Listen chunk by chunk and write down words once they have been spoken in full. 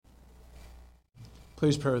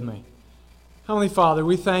Please pray with me. Heavenly Father,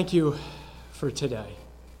 we thank you for today.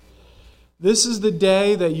 This is the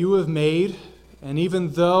day that you have made, and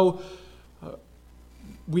even though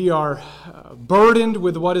we are burdened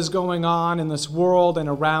with what is going on in this world and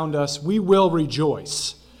around us, we will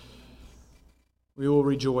rejoice. We will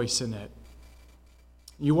rejoice in it.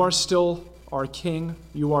 You are still our King.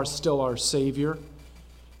 You are still our Savior.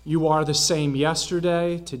 You are the same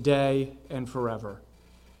yesterday, today, and forever.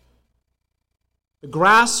 The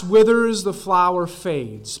grass withers, the flower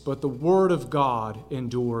fades, but the word of God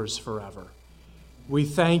endures forever. We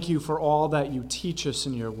thank you for all that you teach us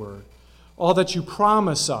in your word, all that you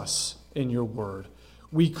promise us in your word.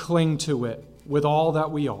 We cling to it with all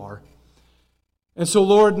that we are. And so,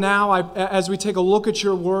 Lord, now as we take a look at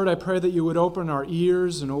your word, I pray that you would open our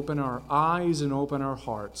ears and open our eyes and open our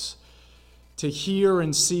hearts to hear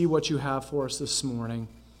and see what you have for us this morning,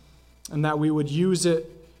 and that we would use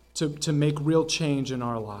it to make real change in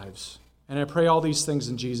our lives. And I pray all these things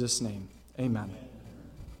in Jesus' name. Amen.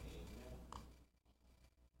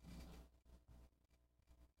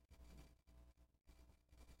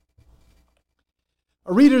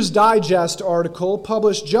 A Reader's Digest article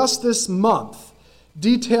published just this month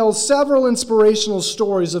details several inspirational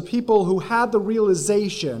stories of people who had the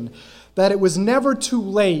realization that it was never too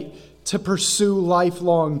late to pursue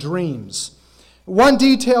lifelong dreams. One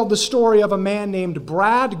detailed the story of a man named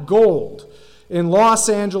Brad Gold in Los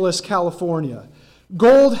Angeles, California.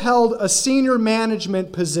 Gold held a senior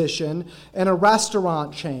management position in a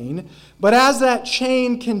restaurant chain, but as that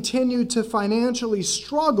chain continued to financially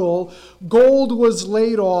struggle, Gold was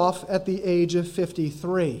laid off at the age of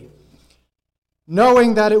 53.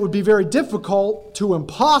 Knowing that it would be very difficult to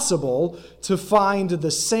impossible to find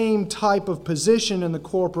the same type of position in the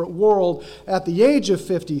corporate world at the age of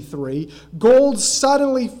 53, Gold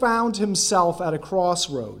suddenly found himself at a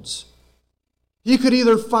crossroads. He could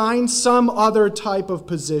either find some other type of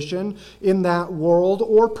position in that world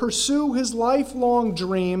or pursue his lifelong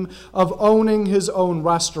dream of owning his own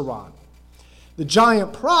restaurant. The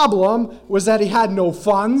giant problem was that he had no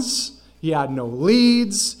funds, he had no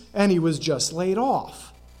leads, and he was just laid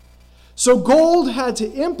off. So Gold had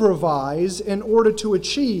to improvise in order to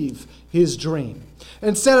achieve his dream.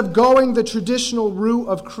 Instead of going the traditional route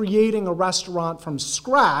of creating a restaurant from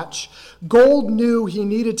scratch, Gold knew he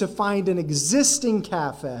needed to find an existing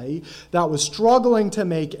cafe that was struggling to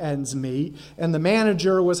make ends meet, and the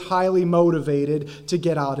manager was highly motivated to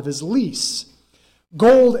get out of his lease.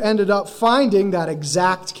 Gold ended up finding that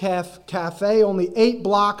exact cafe only 8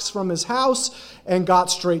 blocks from his house and got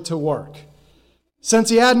straight to work. Since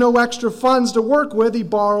he had no extra funds to work with, he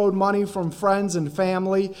borrowed money from friends and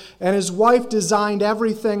family, and his wife designed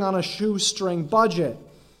everything on a shoestring budget.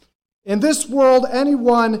 In this world,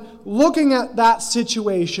 anyone looking at that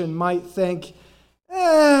situation might think,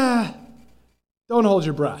 don't hold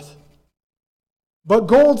your breath. But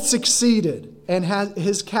Gold succeeded, and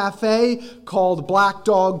his cafe, called Black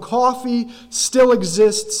Dog Coffee, still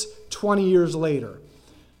exists 20 years later.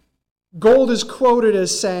 Gold is quoted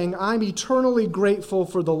as saying, "I'm eternally grateful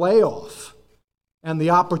for the layoff and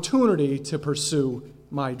the opportunity to pursue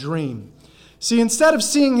my dream." See, instead of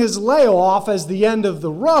seeing his layoff as the end of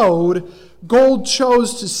the road, Gold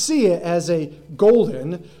chose to see it as a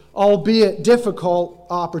golden, albeit difficult,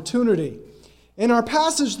 opportunity. In our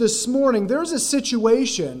passage this morning, there's a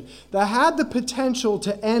situation that had the potential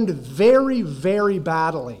to end very, very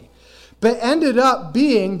badly, but ended up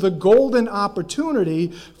being the golden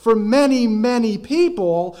opportunity for many, many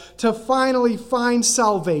people to finally find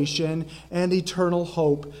salvation and eternal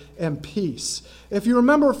hope and peace. If you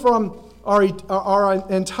remember from our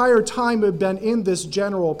entire time we've been in this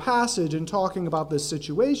general passage and talking about this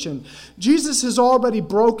situation, Jesus has already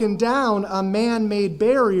broken down a man-made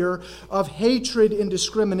barrier of hatred and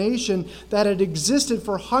discrimination that had existed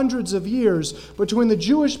for hundreds of years between the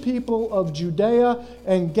Jewish people of Judea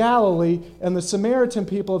and Galilee and the Samaritan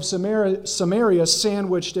people of Samaria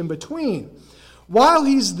sandwiched in between. While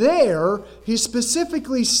he's there, he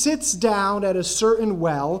specifically sits down at a certain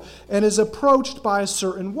well and is approached by a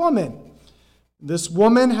certain woman. This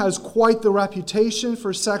woman has quite the reputation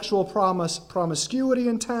for sexual promiscuity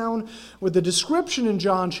in town, with the description in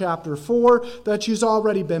John chapter 4 that she's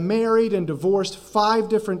already been married and divorced 5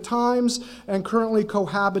 different times and currently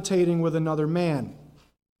cohabitating with another man.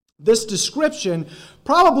 This description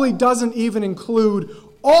probably doesn't even include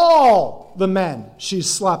all the men she's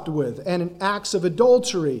slept with and in acts of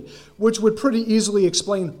adultery, which would pretty easily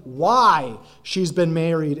explain why she's been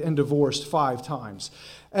married and divorced 5 times.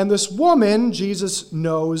 And this woman, Jesus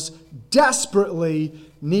knows, desperately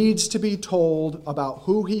needs to be told about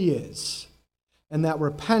who he is and that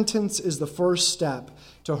repentance is the first step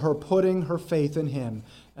to her putting her faith in him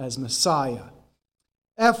as Messiah.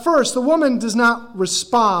 At first, the woman does not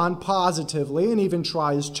respond positively and even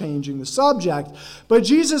tries changing the subject, but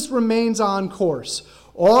Jesus remains on course,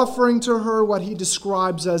 offering to her what he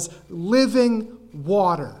describes as living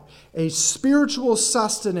water, a spiritual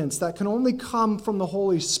sustenance that can only come from the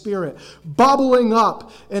Holy Spirit, bubbling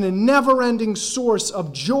up in a never-ending source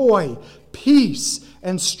of joy, peace,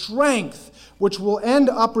 and strength, which will end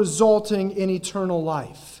up resulting in eternal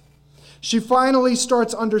life. She finally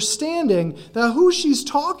starts understanding that who she's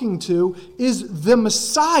talking to is the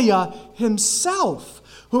Messiah himself,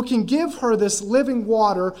 who can give her this living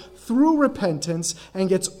water through repentance, and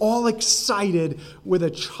gets all excited with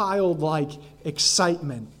a childlike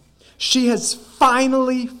excitement. She has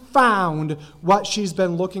finally found what she's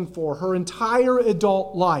been looking for her entire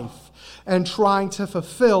adult life and trying to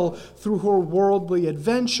fulfill through her worldly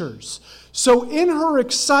adventures. So in her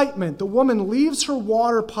excitement, the woman leaves her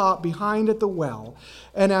water pot behind at the well,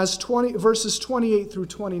 and as verses 28 through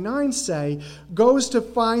 29 say, goes to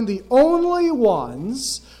find the only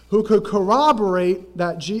ones who could corroborate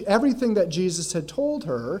that everything that Jesus had told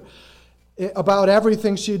her about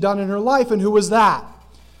everything she had done in her life. And who was that?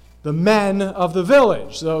 The men of the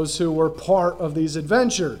village, those who were part of these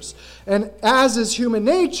adventures. And as is human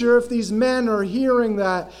nature, if these men are hearing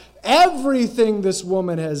that everything this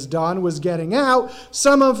woman has done was getting out,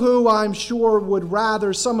 some of who I'm sure would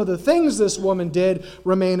rather some of the things this woman did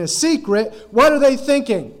remain a secret, what are they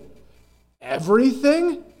thinking?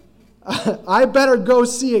 Everything? I better go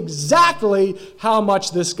see exactly how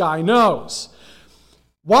much this guy knows.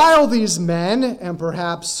 While these men, and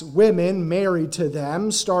perhaps women married to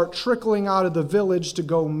them, start trickling out of the village to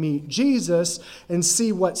go meet Jesus and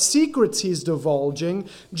see what secrets he's divulging,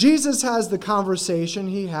 Jesus has the conversation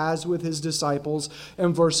he has with his disciples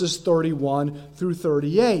in verses 31 through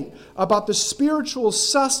 38 about the spiritual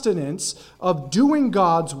sustenance of doing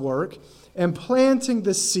God's work and planting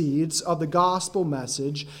the seeds of the gospel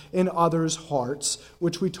message in others' hearts,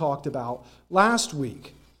 which we talked about last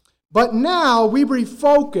week. But now we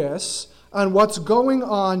refocus on what's going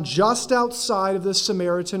on just outside of the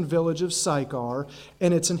Samaritan village of Sychar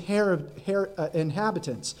and its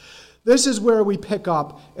inhabitants. This is where we pick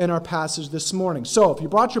up in our passage this morning. So if you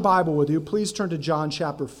brought your Bible with you, please turn to John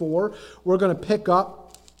chapter 4. We're going to pick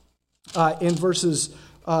up in verses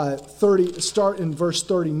 30, start in verse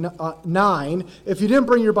 39. If you didn't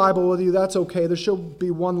bring your Bible with you, that's okay. There should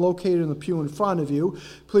be one located in the pew in front of you.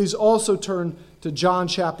 Please also turn to John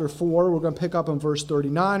chapter 4. We're going to pick up in verse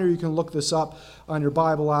 39, or you can look this up on your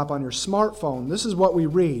Bible app on your smartphone. This is what we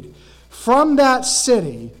read. From that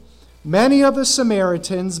city, many of the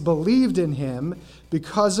Samaritans believed in him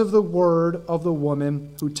because of the word of the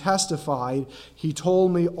woman who testified, "He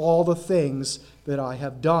told me all the things that I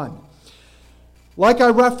have done." Like I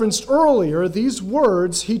referenced earlier, these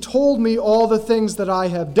words, "He told me all the things that I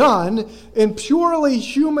have done," in purely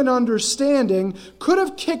human understanding, could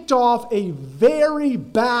have kicked off a very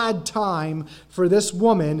bad time for this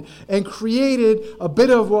woman and created a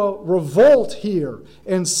bit of a revolt here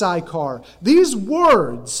in Sychar. These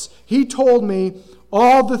words, "He told me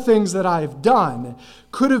all the things that I've done,"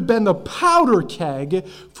 could have been the powder keg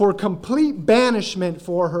for complete banishment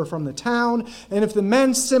for her from the town. And if the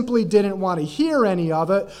men simply didn't want to hear any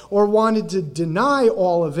of it or wanted to deny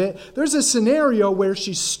all of it, there's a scenario where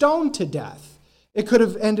she's stoned to death. It could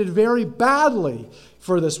have ended very badly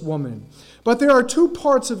for this woman. But there are two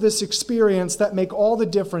parts of this experience that make all the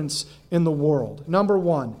difference in the world. Number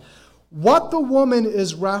one, what the woman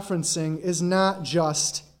is referencing is not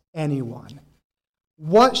just anyone.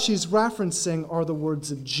 What she's referencing are the words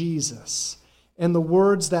of Jesus and the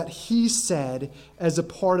words that he said as a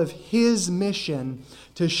part of his mission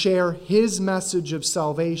to share his message of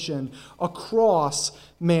salvation across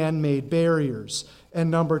man-made barriers. And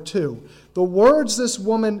number two, the words this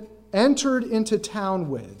woman entered into town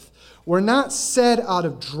with were not said out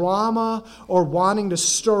of drama or wanting to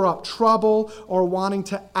stir up trouble or wanting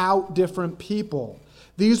to out different people.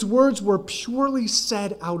 These words were purely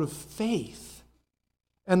said out of faith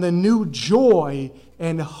and the new joy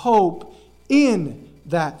and hope in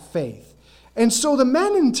that faith. And so the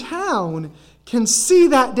men in town can see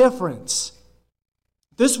that difference.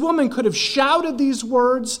 This woman could have shouted these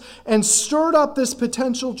words and stirred up this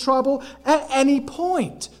potential trouble at any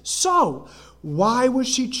point. So, why was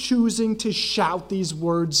she choosing to shout these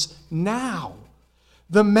words now?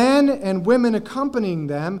 The men and women accompanying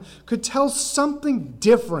them could tell something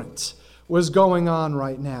different was going on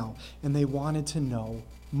right now, and they wanted to know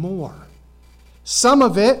more. Some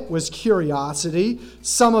of it was curiosity,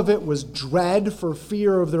 some of it was dread for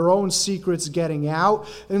fear of their own secrets getting out,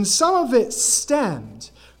 and some of it stemmed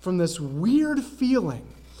from this weird feeling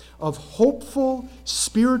of hopeful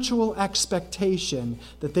spiritual expectation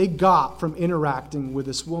that they got from interacting with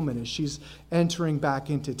this woman as she's entering back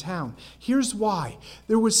into town. Here's why.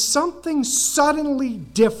 There was something suddenly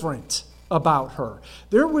different about her.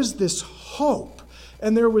 There was this hope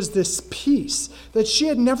and there was this peace that she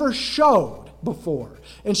had never showed before,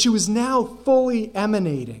 and she was now fully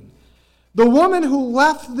emanating. The woman who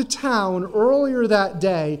left the town earlier that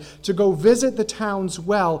day to go visit the town's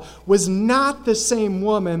well was not the same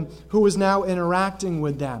woman who was now interacting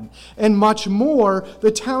with them. And much more,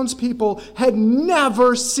 the townspeople had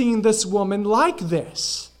never seen this woman like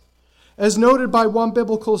this. As noted by one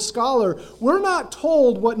biblical scholar, we're not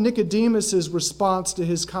told what Nicodemus' response to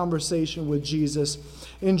his conversation with Jesus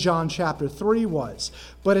in John chapter 3 was,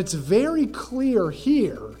 but it's very clear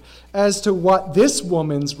here as to what this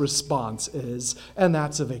woman's response is, and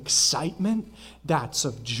that's of excitement, that's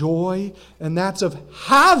of joy, and that's of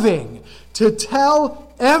having to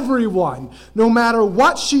tell everyone, no matter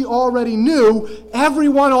what she already knew,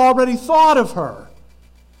 everyone already thought of her.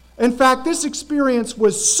 In fact, this experience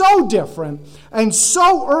was so different and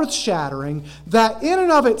so earth-shattering that in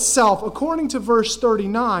and of itself, according to verse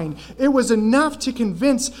 39, it was enough to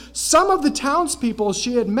convince some of the townspeople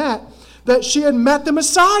she had met that she had met the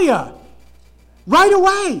Messiah. Right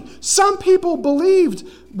away, some people believed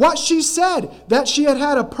what she said, that she had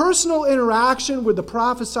had a personal interaction with the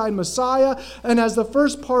prophesied Messiah, and as the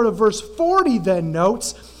first part of verse 40 then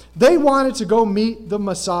notes, they wanted to go meet the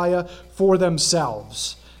Messiah for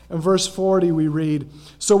themselves. In verse 40 we read,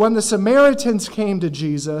 "So when the Samaritans came to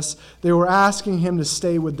Jesus, they were asking him to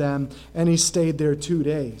stay with them, and he stayed there 2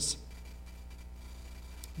 days."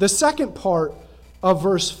 The second part of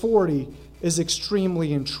verse 40 is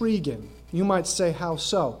extremely intriguing. You might say, how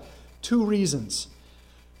so? 2 reasons.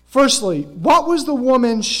 Firstly, what was the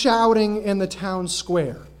woman shouting in the town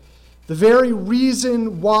square? The very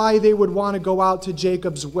reason why they would want to go out to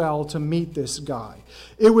Jacob's well to meet this guy.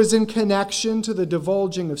 It was in connection to the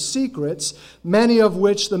divulging of secrets, many of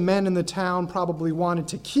which the men in the town probably wanted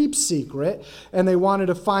to keep secret, and they wanted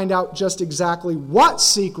to find out just exactly what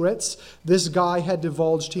secrets this guy had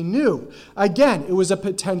divulged he knew. Again, it was a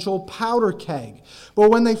potential powder keg.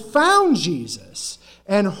 But when they found Jesus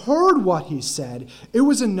and heard what he said, it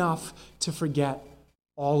was enough to forget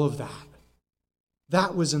all of that.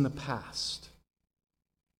 That was in the past.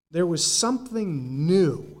 There was something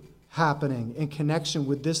new happening in connection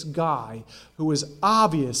with this guy who was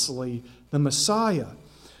obviously the Messiah.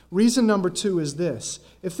 Reason number 2 is this.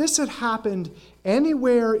 If this had happened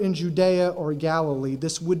anywhere in Judea or Galilee,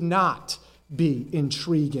 this would not be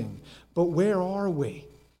intriguing. But where are we?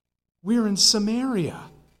 We're in Samaria.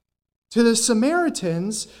 To the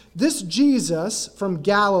Samaritans, this Jesus from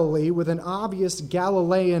Galilee with an obvious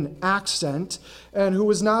Galilean accent, and who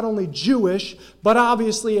was not only Jewish, but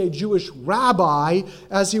obviously a Jewish rabbi,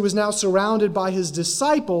 as he was now surrounded by his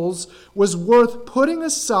disciples, was worth putting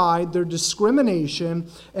aside their discrimination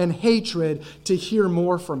and hatred to hear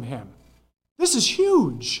more from him. This is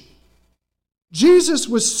huge. Jesus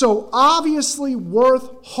was so obviously worth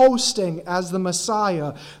hosting as the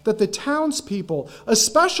Messiah that the townspeople,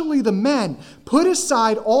 especially the men, put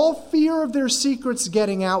aside all fear of their secrets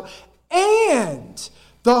getting out and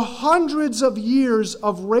the hundreds of years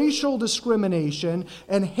of racial discrimination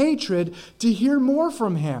and hatred to hear more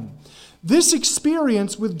from him. This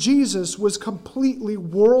experience with Jesus was completely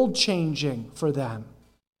world-changing for them.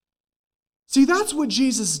 See, that's what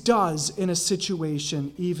Jesus does in a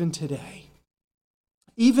situation even today.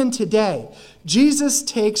 Even today, Jesus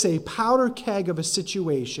takes a powder keg of a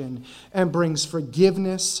situation and brings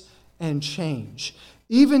forgiveness and change.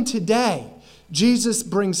 Even today, Jesus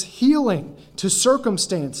brings healing to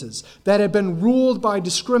circumstances that have been ruled by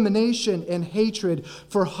discrimination and hatred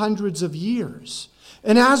for hundreds of years.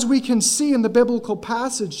 And as we can see in the biblical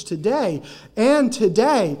passage today,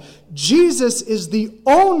 Jesus is the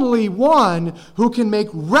only one who can make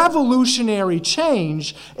revolutionary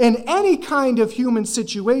change in any kind of human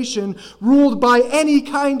situation ruled by any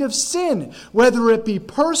kind of sin, whether it be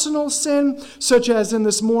personal sin, such as in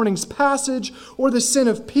this morning's passage, or the sin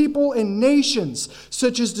of people and nations,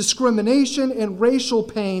 such as discrimination and racial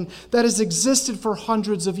pain that has existed for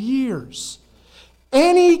hundreds of years.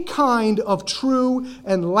 Any kind of true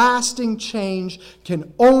and lasting change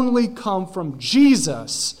can only come from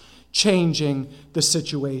Jesus changing the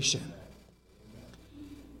situation.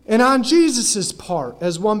 And on Jesus' part,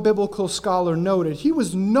 as one biblical scholar noted, he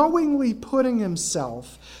was knowingly putting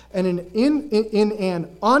himself in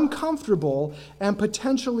an uncomfortable and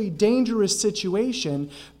potentially dangerous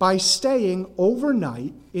situation by staying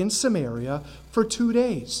overnight in Samaria for 2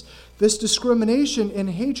 days. This discrimination and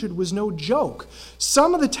hatred was no joke.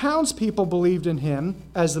 Some of the townspeople believed in him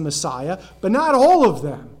as the Messiah, but not all of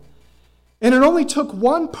them. And it only took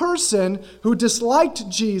one person who disliked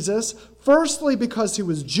Jesus, firstly because he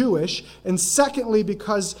was Jewish, and secondly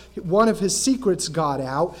because one of his secrets got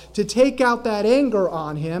out, to take out that anger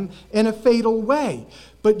on him in a fatal way.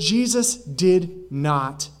 But Jesus did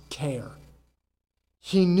not care.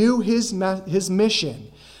 He knew his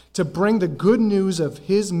mission to bring the good news of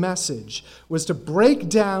his message was to break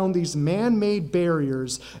down these man-made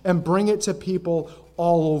barriers and bring it to people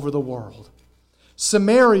all over the world.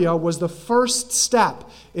 Samaria was the first step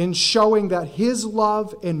in showing that his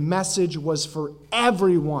love and message was for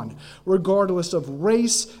everyone, regardless of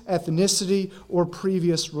race, ethnicity, or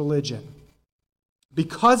previous religion.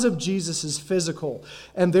 Because of Jesus' physical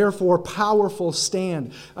and therefore powerful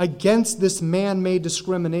stand against this man-made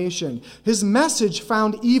discrimination, his message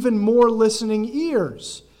found even more listening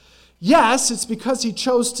ears. Yes, it's because he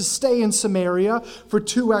chose to stay in Samaria for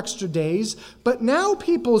 2 extra days, but now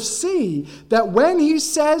people see that when he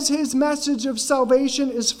says his message of salvation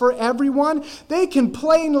is for everyone, they can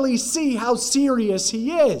plainly see how serious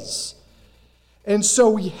he is. And so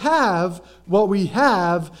we have what we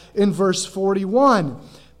have in verse 41.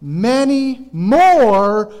 Many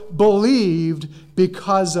more believed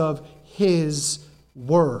because of his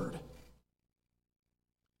word.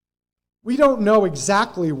 We don't know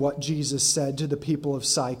exactly what Jesus said to the people of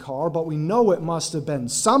Sychar, but we know it must have been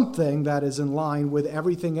something that is in line with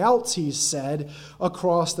everything else he's said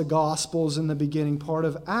across the Gospels in the beginning part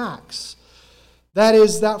of Acts. That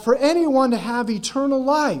is, that for anyone to have eternal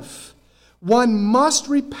life, one must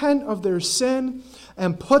repent of their sin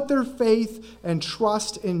and put their faith and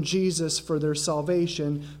trust in Jesus for their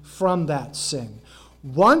salvation from that sin.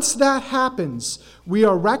 Once that happens, we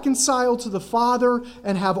are reconciled to the Father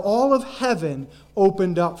and have all of heaven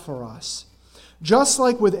opened up for us. Just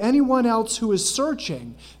like with anyone else who is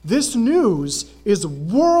searching, this news is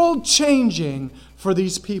world-changing for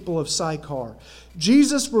these people of Sychar.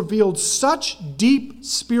 Jesus revealed such deep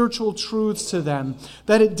spiritual truths to them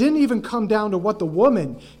that it didn't even come down to what the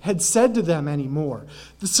woman had said to them anymore.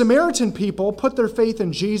 The Samaritan people put their faith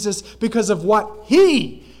in Jesus because of what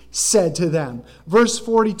he said to them. Verse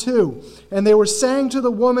 42, and they were saying to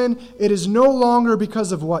the woman, it is no longer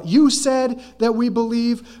because of what you said that we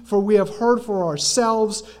believe, for we have heard for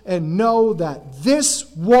ourselves and know that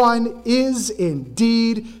this one is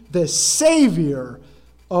indeed the Savior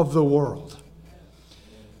of the world.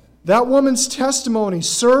 That woman's testimony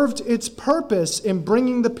served its purpose in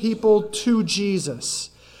bringing the people to Jesus,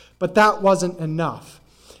 but that wasn't enough.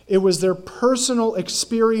 It was their personal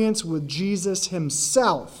experience with Jesus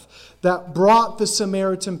himself that brought the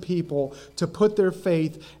Samaritan people to put their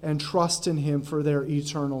faith and trust in him for their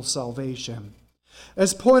eternal salvation.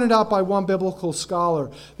 As pointed out by one biblical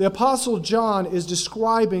scholar, the Apostle John is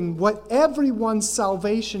describing what everyone's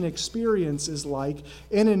salvation experience is like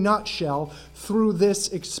in a nutshell through this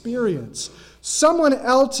experience. Someone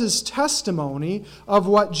else's testimony of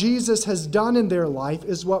what Jesus has done in their life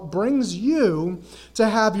is what brings you to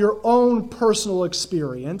have your own personal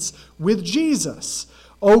experience with Jesus,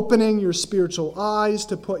 opening your spiritual eyes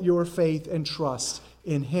to put your faith and trust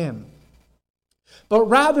in him. But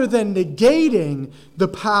rather than negating the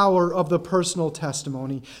power of the personal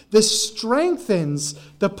testimony, this strengthens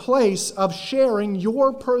the place of sharing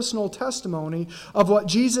your personal testimony of what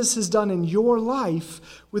Jesus has done in your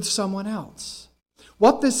life with someone else.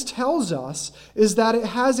 What this tells us is that it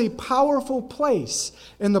has a powerful place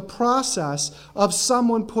in the process of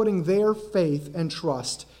someone putting their faith and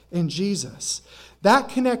trust in Jesus. That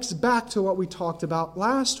connects back to what we talked about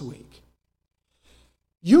last week.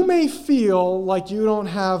 You may feel like you don't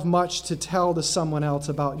have much to tell to someone else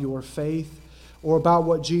about your faith or about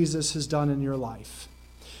what Jesus has done in your life.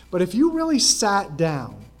 But if you really sat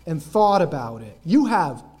down and thought about it, you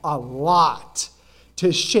have a lot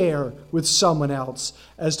to share with someone else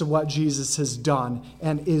as to what Jesus has done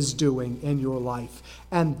and is doing in your life.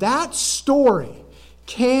 And that story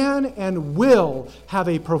can and will have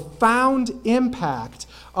a profound impact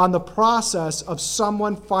on the process of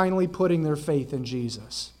someone finally putting their faith in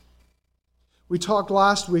Jesus. We talked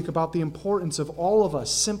last week about the importance of all of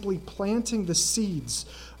us simply planting the seeds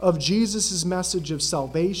of Jesus' message of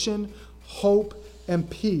salvation, hope, and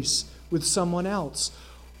peace with someone else.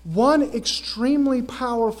 One extremely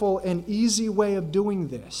powerful and easy way of doing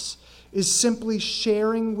this is simply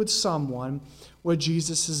sharing with someone what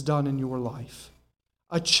Jesus has done in your life.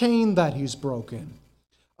 A chain that he's broken,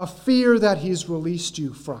 a fear that he's released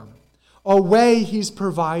you from, a way he's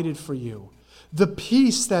provided for you, the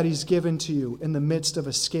peace that he's given to you in the midst of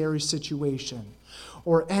a scary situation,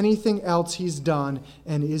 or anything else he's done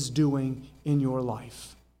and is doing in your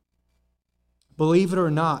life. Believe it or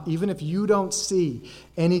not, even if you don't see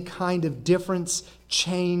any kind of difference,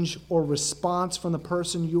 change, or response from the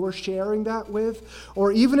person you're sharing that with,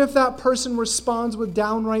 or even if that person responds with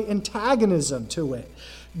downright antagonism to it,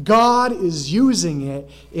 God is using it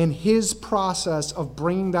in his process of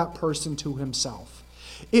bringing that person to himself.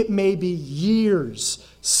 It may be years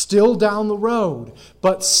still down the road,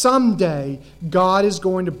 but someday God is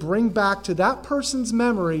going to bring back to that person's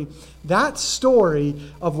memory that story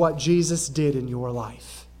of what Jesus did in your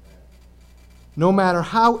life. No matter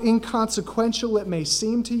how inconsequential it may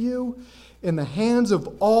seem to you, in the hands of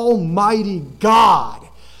Almighty God,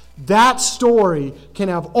 that story can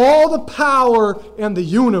have all the power in the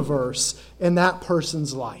universe in that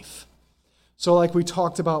person's life. So like we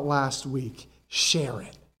talked about last week, share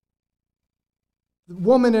it. The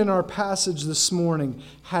woman in our passage this morning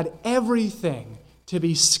had everything to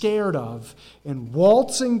be scared of in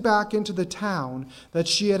waltzing back into the town that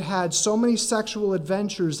she had had so many sexual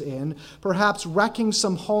adventures in, perhaps wrecking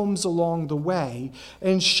some homes along the way,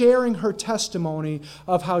 and sharing her testimony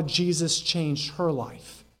of how Jesus changed her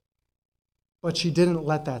life. But she didn't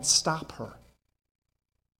let that stop her.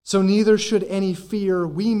 So neither should any fear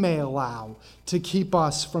we may allow to keep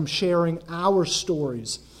us from sharing our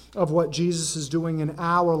stories of what Jesus is doing in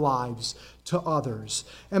our lives to others.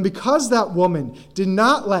 And because that woman did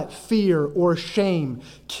not let fear or shame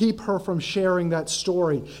keep her from sharing that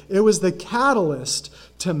story, it was the catalyst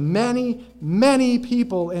to many, many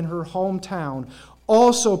people in her hometown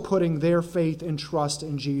also putting their faith and trust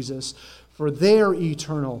in Jesus for their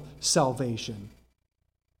eternal salvation.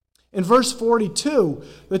 In verse 42,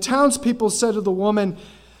 the townspeople said to the woman,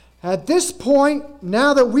 "At this point,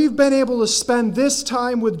 now that we've been able to spend this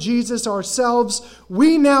time with Jesus ourselves,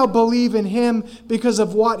 we now believe in him because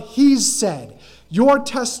of what he's said. Your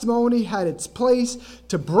testimony had its place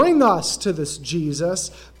to bring us to this Jesus,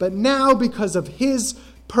 but now because of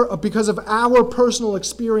our personal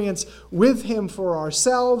experience with him for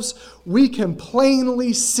ourselves, we can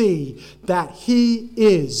plainly see that he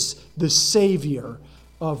is the Savior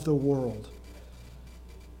of the world."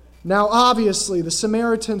 Now, obviously, the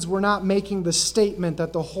Samaritans were not making the statement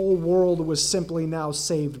that the whole world was simply now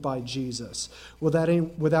saved by Jesus,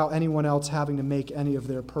 without anyone else having to make any of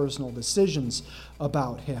their personal decisions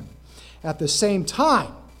about him. At the same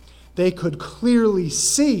time, they could clearly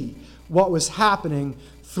see what was happening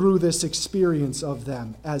through this experience of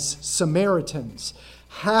them as Samaritans,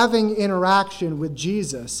 having interaction with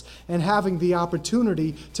Jesus and having the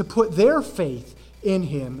opportunity to put their faith in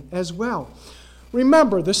him as well.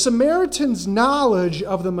 Remember, the Samaritans' knowledge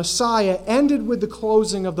of the Messiah ended with the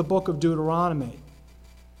closing of the book of Deuteronomy.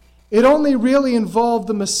 It only really involved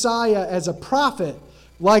the Messiah as a prophet,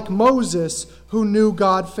 like Moses, who knew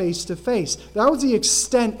God face to face. That was the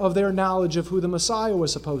extent of their knowledge of who the Messiah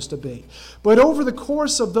was supposed to be. But over the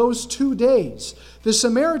course of those 2 days, the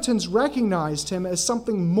Samaritans recognized him as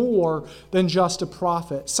something more than just a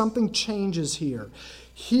prophet. Something changes here.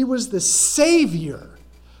 He was the Savior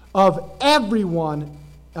of everyone,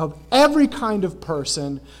 of every kind of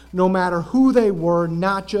person, no matter who they were,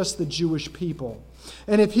 not just the Jewish people.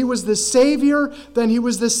 And if he was the Savior, then he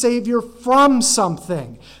was the Savior from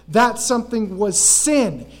something. That something was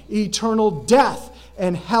sin, eternal death,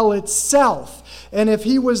 and hell itself. And if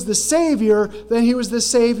he was the Savior, then he was the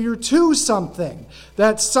Savior to something.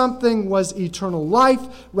 That something was eternal life,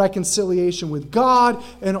 reconciliation with God,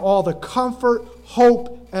 and all the comfort,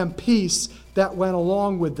 hope, and peace that went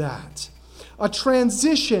along with that. A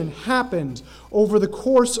transition happened over the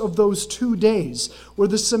course of those 2 days where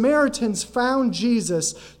the Samaritans found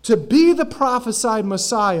Jesus to be the prophesied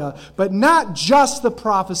Messiah, but not just the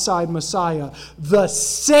prophesied Messiah, the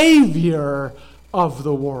Savior of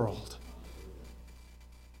the world.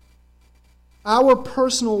 Our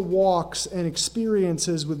personal walks and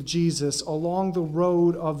experiences with Jesus along the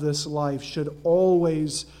road of this life should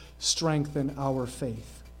always strengthen our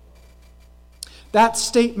faith. That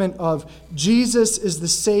statement of Jesus is the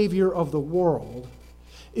Savior of the world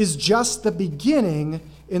is just the beginning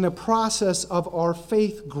in the process of our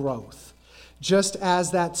faith growth, just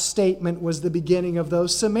as that statement was the beginning of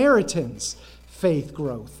those Samaritans' faith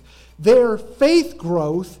growth. Their faith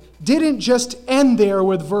growth didn't just end there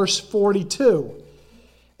with verse 42.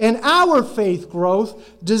 And our faith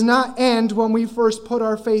growth does not end when we first put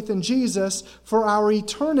our faith in Jesus for our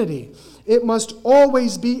eternity. It must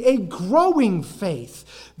always be a growing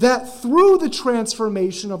faith that through the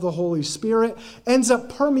transformation of the Holy Spirit ends up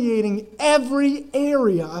permeating every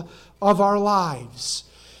area of our lives.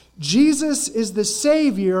 Jesus is the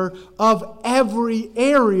Savior of every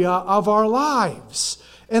area of our lives,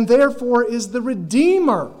 and therefore is the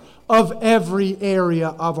Redeemer of every area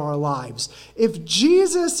of our lives. If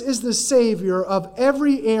Jesus is the Savior of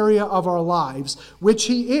every area of our lives, which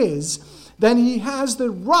He is, then He has the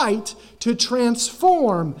right to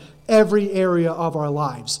transform every area of our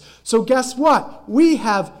lives. So guess what? We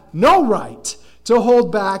have no right to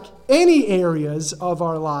hold back any areas of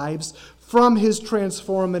our lives from His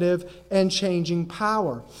transformative and changing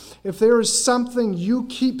power. If there is something you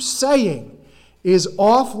keep saying is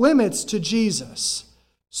off limits to Jesus,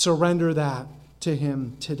 surrender that to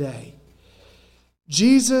Him today.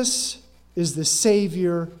 Jesus is the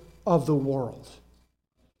Savior of the world.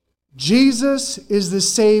 Jesus is the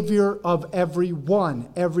Savior of everyone,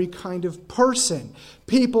 every kind of person,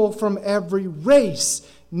 people from every race,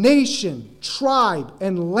 nation, tribe,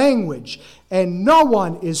 and language. And no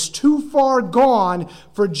one is too far gone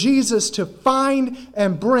for Jesus to find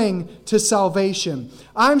and bring to salvation.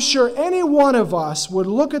 I'm sure any one of us would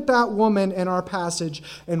look at that woman in our passage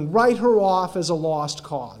and write her off as a lost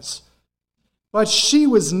cause. But she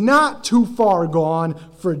was not too far gone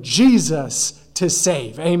for Jesus to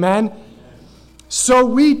save. Amen? So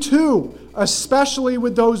we too, especially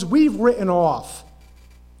with those we've written off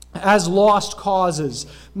as lost causes,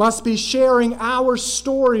 must be sharing our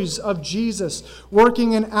stories of Jesus,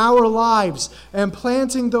 working in our lives, and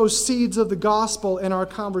planting those seeds of the gospel in our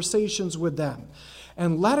conversations with them.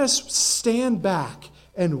 And let us stand back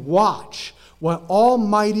and watch what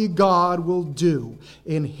Almighty God will do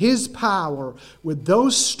in His power with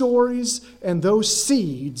those stories and those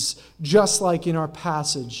seeds, just like in our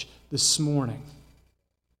passage this morning.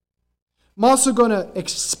 I'm also going to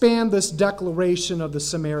expand this declaration of the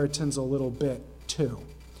Samaritans a little bit too.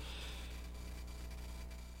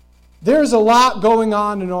 There's a lot going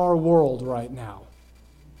on in our world right now.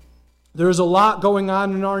 There's a lot going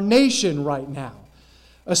on in our nation right now,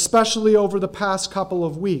 especially over the past couple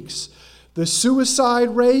of weeks. The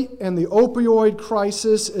suicide rate and the opioid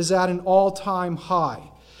crisis is at an all-time high.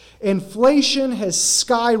 Inflation has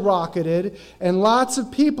skyrocketed, and lots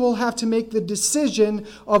of people have to make the decision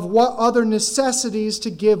of what other necessities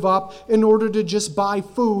to give up in order to just buy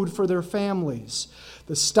food for their families.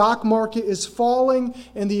 The stock market is falling,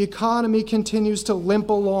 and the economy continues to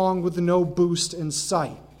limp along with no boost in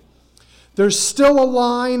sight. There's still a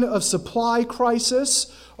line of supply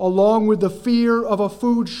crisis, along with the fear of a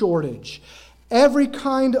food shortage. Every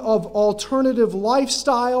kind of alternative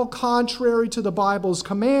lifestyle, contrary to the Bible's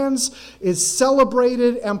commands, is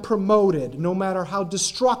celebrated and promoted, no matter how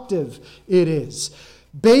destructive it is.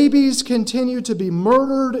 Babies continue to be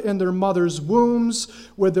murdered in their mothers' wombs,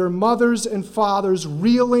 with their mothers and fathers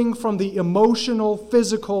reeling from the emotional,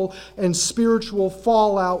 physical, and spiritual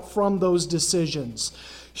fallout from those decisions.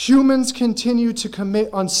 Humans continue to commit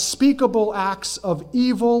unspeakable acts of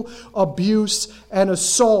evil, abuse, and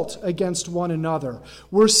assault against one another.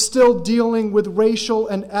 We're still dealing with racial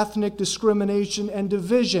and ethnic discrimination and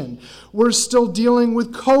division. We're still dealing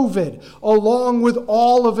with COVID, along with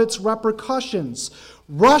all of its repercussions.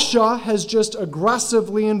 Russia has just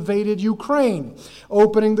aggressively invaded Ukraine,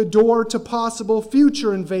 opening the door to possible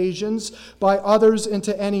future invasions by others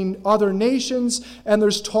into any other nations, and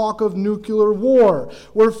there's talk of nuclear war.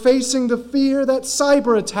 We're facing the fear that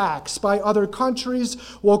cyber attacks by other countries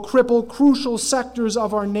will cripple crucial sectors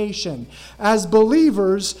of our nation. As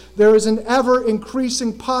believers, there is an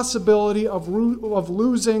ever-increasing possibility of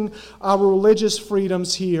losing our religious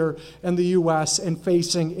freedoms here in the U.S. and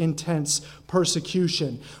facing intense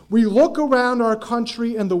persecution. We look around our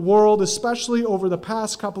country and the world, especially over the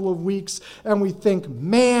past couple of weeks, and we think,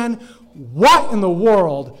 man, what in the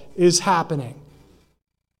world is happening?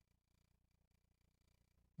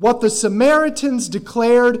 What the Samaritans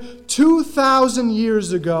declared 2,000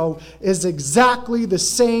 years ago is exactly the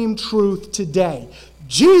same truth today.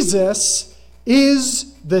 Jesus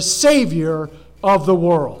is the Savior of the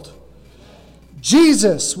world.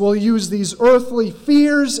 Jesus will use these earthly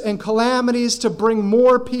fears and calamities to bring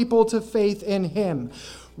more people to faith in Him.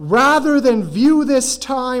 Rather than view this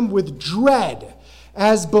time with dread,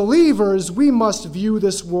 as believers, we must view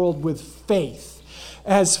this world with faith.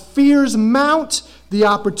 As fears mount, The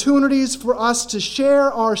opportunities for us to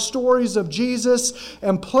share our stories of Jesus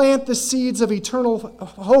and plant the seeds of eternal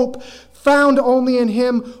hope found only in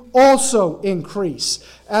him also increase.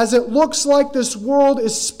 As it looks like this world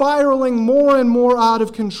is spiraling more and more out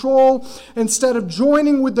of control, instead of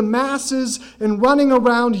joining with the masses and running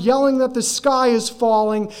around yelling that the sky is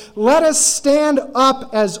falling, let us stand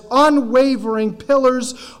up as unwavering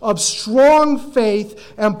pillars of strong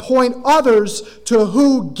faith and point others to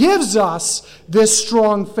who gives us this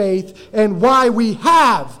strong faith and why we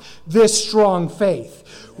have this strong faith.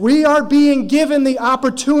 We are being given the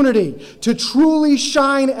opportunity to truly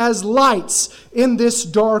shine as lights in this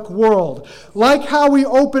dark world. Like how we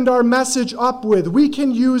opened our message up with, we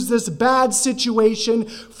can use this bad situation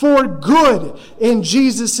for good in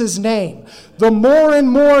Jesus' name. The more and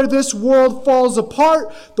more this world falls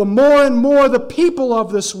apart, the more and more the people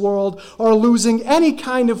of this world are losing any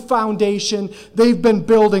kind of foundation they've been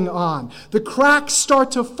building on. The cracks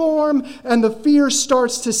start to form and the fear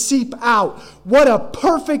starts to seep out. What a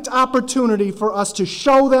perfect opportunity for us to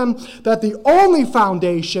show them that the only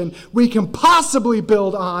foundation we can possibly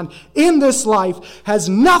build on in this life has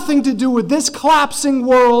nothing to do with this collapsing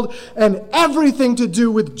world and everything to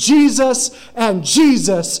do with Jesus and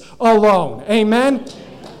Jesus alone. Amen?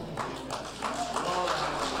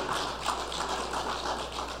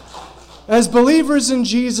 As believers in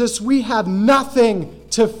Jesus, we have nothing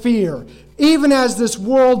to fear, even as this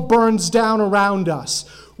world burns down around us.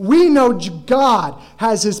 We know God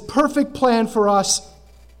has his perfect plan for us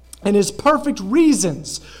and his perfect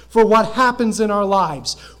reasons for what happens in our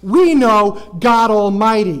lives. We know God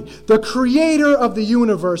Almighty, the creator of the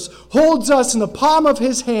universe, holds us in the palm of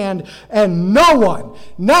his hand, and no one,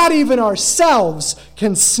 not even ourselves,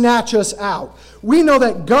 can snatch us out. We know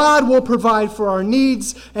that God will provide for our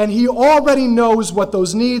needs, and he already knows what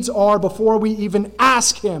those needs are before we even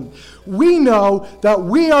ask him. We know that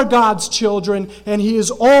we are God's children, and he is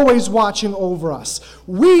always watching over us.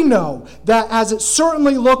 We know that as it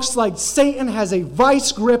certainly looks like Satan has a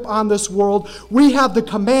vice grip on this world, we have the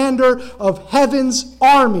commander of heaven's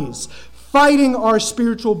armies fighting our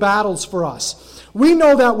spiritual battles for us. We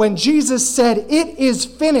know that when Jesus said, "It is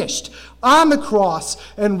finished," on the cross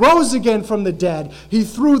and rose again from the dead, he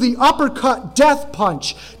threw the uppercut death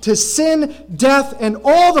punch to sin, death, and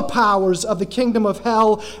all the powers of the kingdom of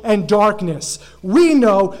hell and darkness. We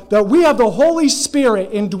know that we have the Holy Spirit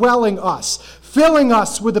indwelling us, filling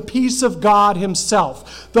us with the peace of God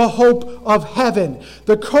himself, the hope of heaven,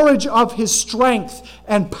 the courage of his strength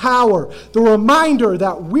and power, the reminder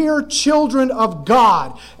that we're children of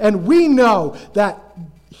God, and we know that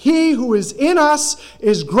he who is in us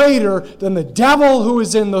is greater than the devil who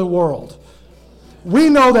is in the world. We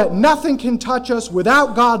know that nothing can touch us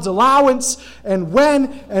without God's allowance, and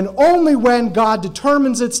when and only when God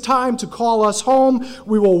determines it's time to call us home,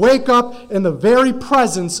 we will wake up in the very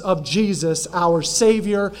presence of Jesus, our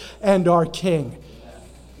Savior and our King.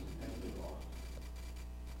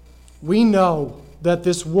 We know that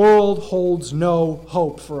this world holds no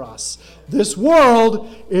hope for us. This world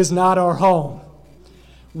is not our home.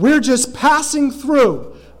 We're just passing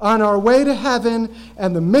through on our way to heaven,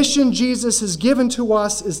 and the mission Jesus has given to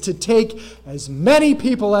us is to take as many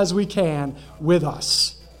people as we can with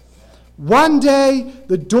us. One day,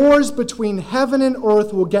 the doors between heaven and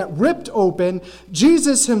earth will get ripped open.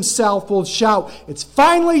 Jesus himself will shout, "It's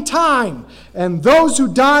finally time!" And those who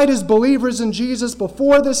died as believers in Jesus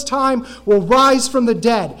before this time will rise from the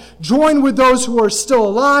dead, join with those who are still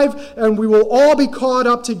alive, and we will all be caught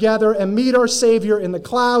up together and meet our Savior in the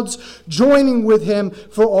clouds, joining with him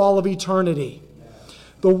for all of eternity.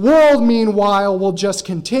 The world, meanwhile, will just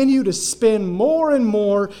continue to spin more and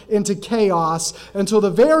more into chaos until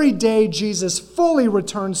the very day Jesus fully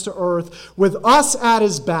returns to earth with us at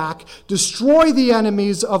his back, destroy the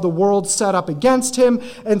enemies of the world set up against him,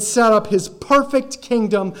 and set up his perfect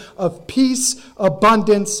kingdom of peace,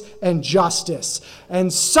 abundance, and justice.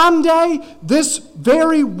 And someday, this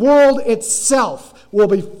very world itself will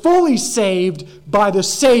be fully saved by the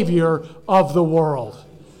Savior of the world.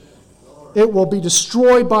 It will be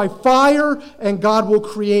destroyed by fire, and God will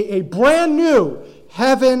create a brand new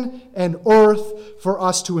heaven and earth for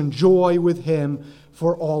us to enjoy with him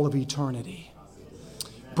for all of eternity.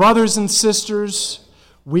 Brothers and sisters,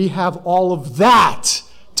 we have all of that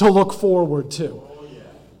to look forward to.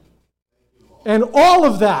 And all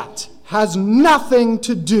of that has nothing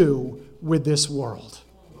to do with this world.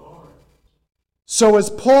 So as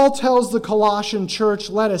Paul tells the Colossian church,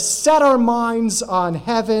 let us set our minds on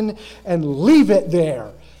heaven and leave it there,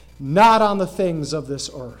 not on the things of this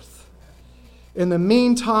earth. In the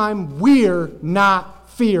meantime, we're not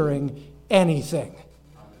fearing anything.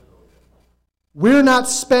 We're not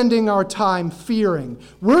spending our time fearing.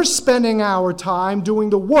 We're spending our time doing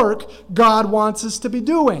the work God wants us to be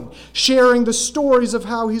doing, sharing the stories of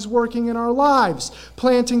how he's working in our lives,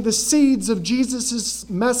 planting the seeds of Jesus'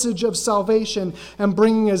 message of salvation, and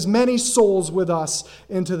bringing as many souls with us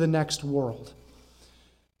into the next world.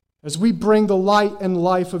 As we bring the light and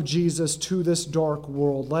life of Jesus to this dark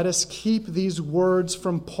world, let us keep these words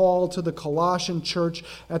from Paul to the Colossian church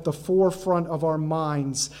at the forefront of our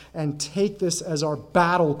minds and take this as our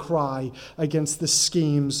battle cry against the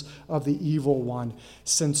schemes of the evil one.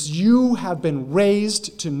 Since you have been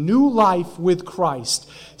raised to new life with Christ,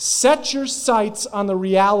 set your sights on the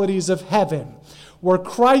realities of heaven, where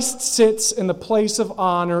Christ sits in the place of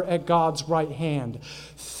honor at God's right hand.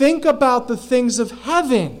 Think about the things of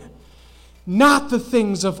heaven, not the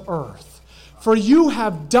things of earth. For you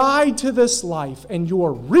have died to this life, and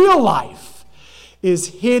your real life is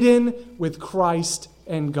hidden with Christ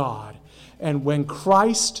and God. And when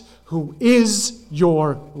Christ, who is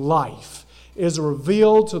your life, is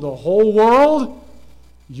revealed to the whole world,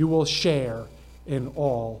 you will share in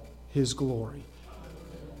all his glory.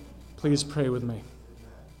 Please pray with me.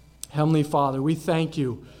 Heavenly Father, we thank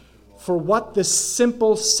you for what this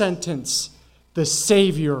simple sentence, the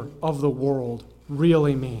Savior of the world,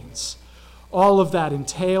 really means. All of that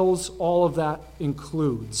entails, all of that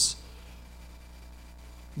includes.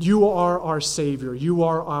 You are our Savior. You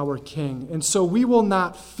are our King. And so we will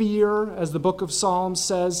not fear, as the book of Psalms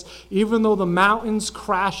says, even though the mountains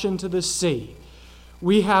crash into the sea.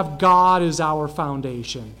 We have God as our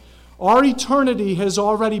foundation. Our eternity has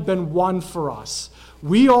already been won for us.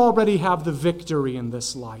 We already have the victory in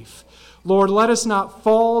this life. Lord, let us not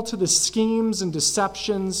fall to the schemes and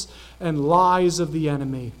deceptions and lies of the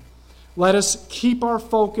enemy. Let us keep our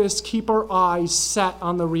focus, keep our eyes set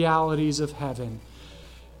on the realities of heaven.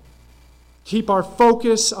 Keep our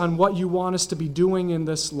focus on what you want us to be doing in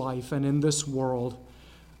this life and in this world.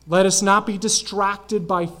 Let us not be distracted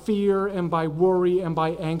by fear and by worry and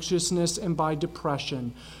by anxiousness and by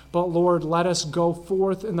depression. But Lord, let us go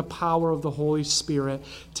forth in the power of the Holy Spirit,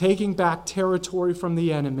 taking back territory from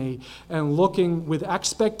the enemy and looking with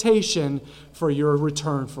expectation for your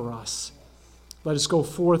return for us. Let us go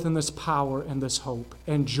forth in this power and this hope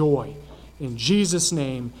and joy. In Jesus'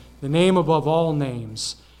 name, the name above all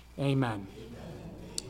names, amen.